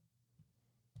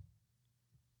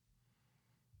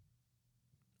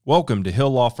Welcome to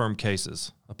Hill Law Firm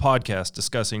Cases, a podcast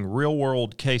discussing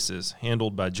real-world cases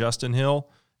handled by Justin Hill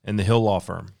and the Hill Law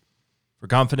Firm. For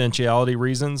confidentiality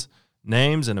reasons,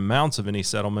 names and amounts of any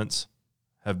settlements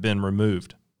have been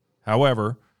removed.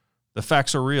 However, the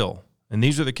facts are real, and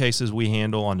these are the cases we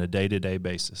handle on a day-to-day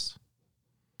basis.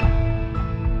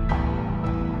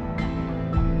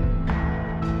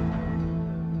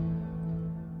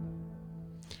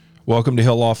 Welcome to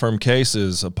Hill Law Firm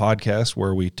Cases, a podcast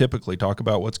where we typically talk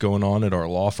about what's going on at our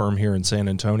law firm here in San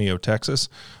Antonio, Texas.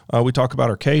 We talk about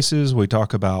our cases, we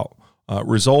talk about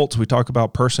results, we talk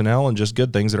about personnel, and just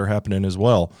good things that are happening as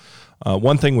well.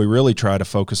 One thing we really try to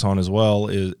focus on as well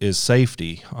is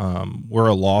safety. We're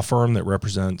a law firm that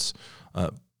represents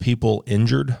people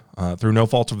injured through no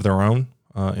fault of their own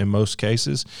in most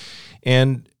cases.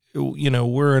 And,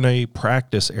 we're in a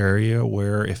practice area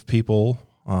where if people,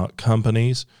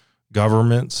 companies,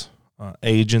 governments,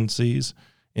 agencies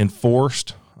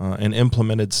enforced and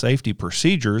implemented safety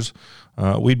procedures,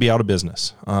 we'd be out of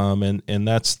business. And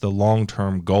that's the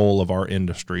long-term goal of our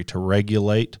industry, to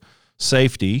regulate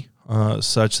safety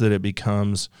such that it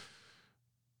becomes,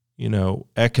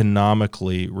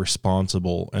 economically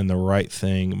responsible and the right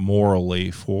thing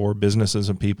morally for businesses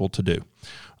and people to do.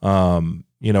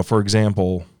 For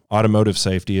example, automotive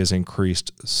safety has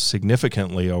increased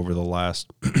significantly over the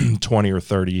last 20 or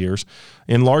 30 years,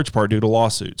 in large part due to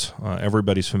lawsuits.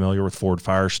 Everybody's familiar with Ford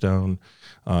Firestone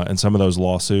and some of those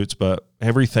lawsuits, but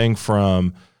everything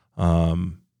from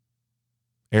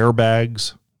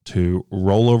airbags to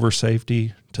rollover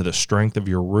safety to the strength of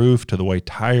your roof to the way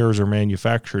tires are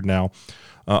manufactured now,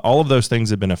 all of those things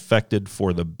have been affected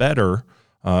for the better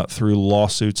through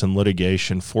lawsuits and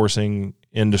litigation, forcing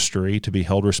industry to be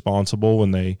held responsible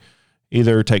when they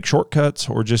either take shortcuts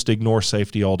or just ignore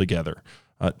safety altogether.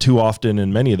 Too often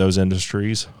in many of those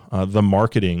industries, the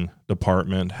marketing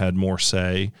department had more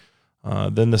say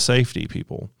than the safety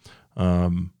people.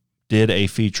 Did a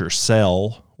feature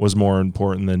sell was more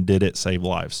important than did it save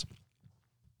lives.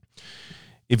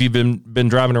 If you've been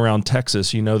driving around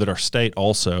Texas, you know that our state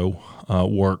also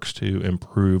works to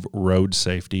improve road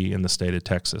safety in the state of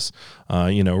Texas.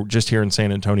 Just here in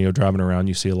San Antonio, driving around,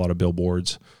 you see a lot of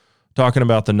billboards talking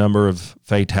about the number of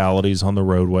fatalities on the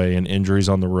roadway and injuries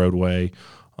on the roadway,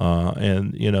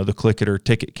 and the Click It or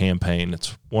Ticket campaign.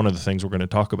 It's one of the things we're going to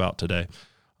talk about today.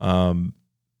 In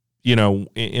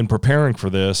preparing for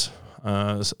this,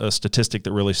 a statistic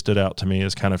that really stood out to me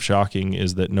as kind of shocking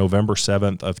is that November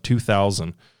 7th of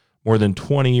 2000, more than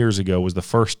 20 years ago, was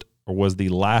the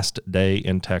last day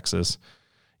in Texas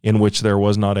in which there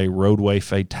was not a roadway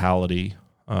fatality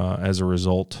as a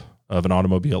result of an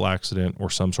automobile accident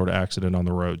or some sort of accident on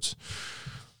the roads.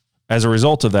 As a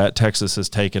result of that, Texas has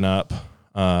taken up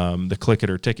the Click It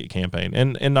or Ticket campaign,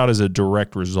 and not as a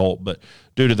direct result, but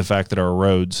due to the fact that our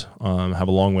roads have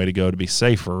a long way to go to be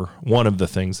safer. One of the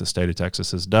things the state of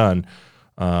Texas has done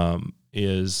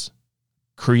is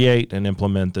create and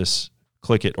implement this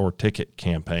Click It or Ticket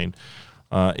campaign.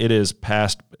 It is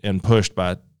passed and pushed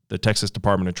by the Texas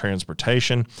Department of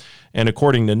Transportation, and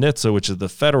according to NHTSA, which is the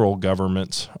federal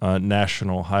government's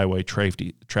National Highway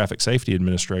Traffic Safety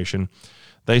Administration,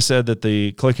 they said that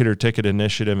the Click It or Ticket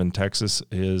initiative in Texas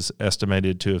is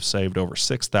estimated to have saved over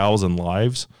 6,000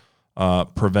 lives,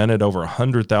 prevented over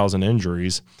 100,000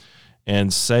 injuries,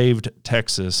 and saved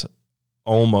Texas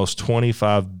almost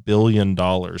 $25 billion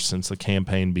since the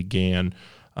campaign began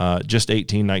just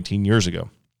 18, 19 years ago.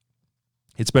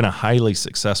 It's been a highly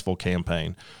successful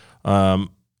campaign.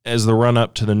 As the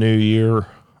run-up to the new year,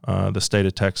 the state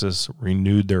of Texas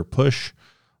renewed their push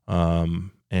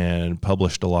and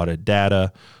published a lot of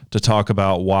data to talk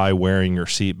about why wearing your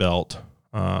seatbelt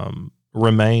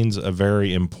remains a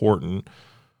very important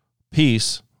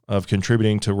piece of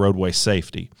contributing to roadway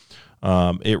safety.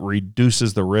 It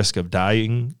reduces the risk of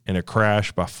dying in a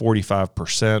crash by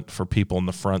 45% for people in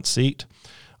the front seat,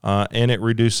 and it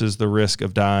reduces the risk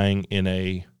of dying in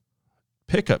a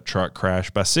pickup truck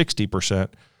crash by 60%,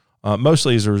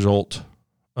 mostly as a result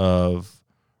of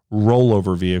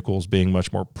rollover vehicles being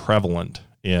much more prevalent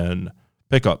in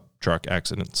pickup truck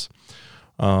accidents.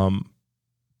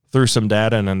 Through some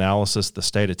data and analysis, the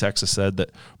state of Texas said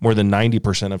that more than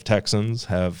 90% of Texans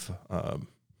have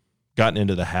gotten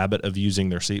into the habit of using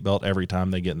their seatbelt every time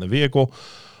they get in the vehicle,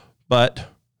 but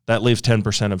that leaves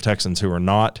 10% of Texans who are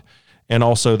not. And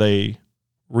also they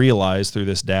realize through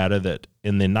this data that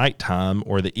in the nighttime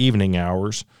or the evening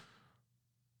hours,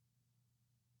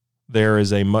 there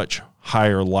is a much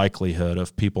higher likelihood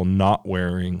of people not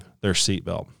wearing their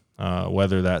seatbelt,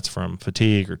 whether that's from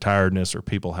fatigue or tiredness or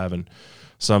people having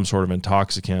some sort of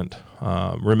intoxicant,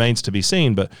 remains to be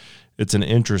seen, but it's an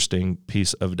interesting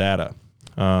piece of data.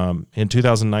 In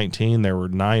 2019, there were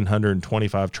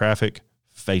 925 traffic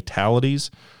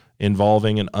fatalities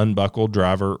involving an unbuckled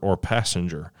driver or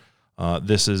passenger.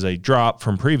 This is a drop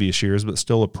from previous years, but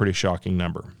still a pretty shocking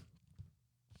number.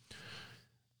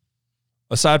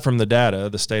 Aside from the data,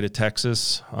 the state of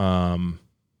Texas,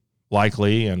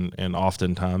 likely and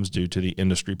oftentimes due to the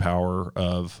industry power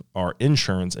of our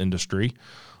insurance industry,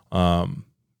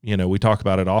 we talk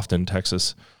about it often.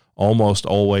 Texas almost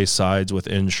always sides with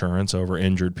insurance over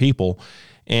injured people.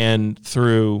 And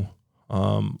through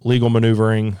legal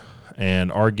maneuvering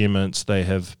and arguments, they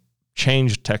have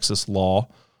changed Texas law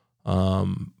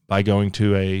by going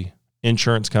to a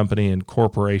insurance company and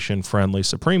corporation-friendly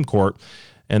Supreme Court.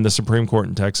 And the Supreme Court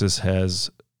in Texas has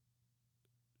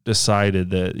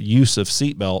decided that use of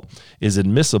seatbelt is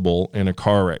admissible in a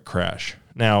car wreck crash.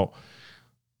 Now,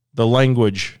 the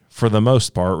language, for the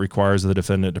most part, requires the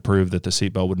defendant to prove that the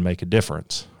seatbelt would make a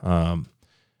difference.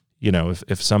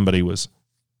 If somebody was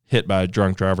hit by a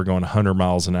drunk driver going 100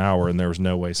 miles an hour and there was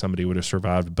no way somebody would have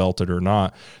survived belted or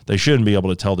not, they shouldn't be able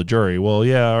to tell the jury, well,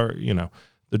 the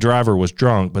driver was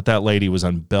drunk, but that lady was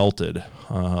unbelted.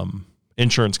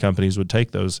 Insurance companies would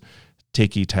take those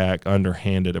ticky-tack,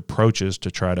 underhanded approaches to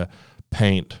try to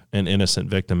paint an innocent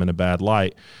victim in a bad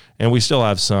light. And we still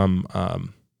have some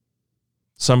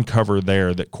cover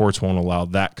there that courts won't allow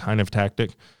that kind of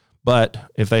tactic. But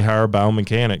if they hire a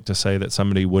biomechanic to say that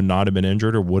somebody would not have been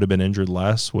injured or would have been injured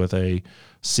less with a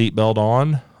seatbelt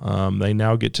on, they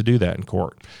now get to do that in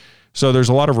court. So there's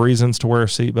a lot of reasons to wear a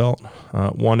seatbelt.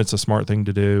 One, it's a smart thing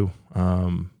to do,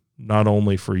 not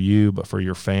only for you, but for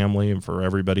your family and for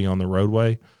everybody on the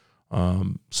roadway.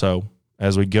 So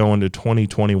as we go into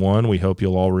 2021, we hope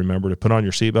you'll all remember to put on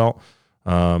your seatbelt.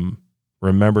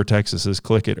 Remember Texas's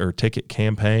Click It or Ticket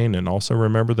campaign, and also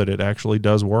remember that it actually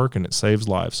does work and it saves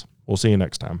lives. We'll see you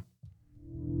next time.